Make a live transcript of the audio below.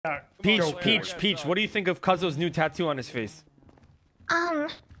Peach, what do you think of Cuzzo's new tattoo on his face?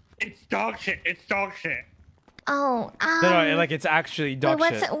 It's dog shit. It's dog shit. Oh, No, like it's actually dog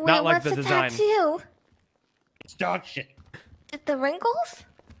shit. Not like the design. Tattoo? It's dog shit. The wrinkles?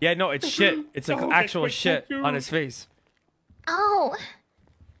 Yeah, no, it's shit. It's like actual shit on his face. Oh,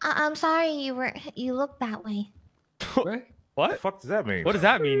 I'm sorry you look that way. What? What the fuck does that mean? What does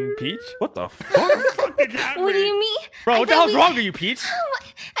that mean, Peach? What the fuck? What do you mean? Bro, what the hell's wrong with you, Peach?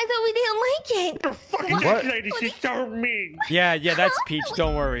 I thought we didn't like it. The fucking What? lady, she's so mean. Yeah, that's Peach.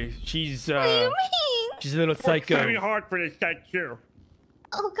 Don't worry. She's What do you mean? she's a little It's very psycho. hard for this tattoo.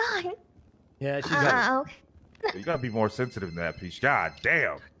 Oh God. Yeah, she's got You gotta be more sensitive than that, Peach. God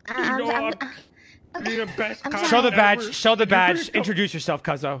damn. You're the best. Show the badge. Show the badge. Introduce yourself,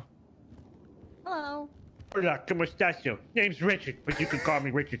 Cuzzo. Hello. Hola, como estás? Name's Richard, but you can call me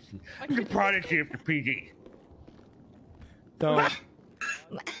Richardson. I'm the prodigy of the PG. Don't.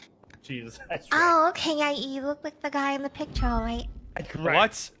 Jesus, that's right. Oh, okay. Yeah, you look like the guy in the picture, all right? That's right.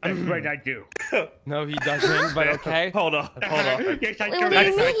 What? That's right, I do. No, he doesn't, but okay. Hold on. Yes, I What do. do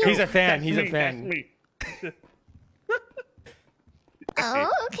you mean? He's a fan. That's He's a me, fan. that's me. Oh,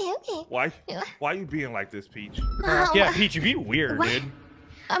 okay. Why you being like this, Peach? Yeah, Peach, you be weird, What? dude.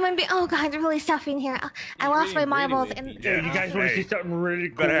 I'm gonna be. Oh God, it's really stuffy in here. I lost my marbles and. Hey, you guys want to see something really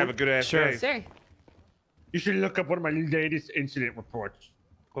cool? Gotta have a good ass Sure. day. Sure. You should look up one of my latest incident reports.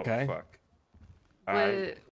 What Okay. the fuck? What,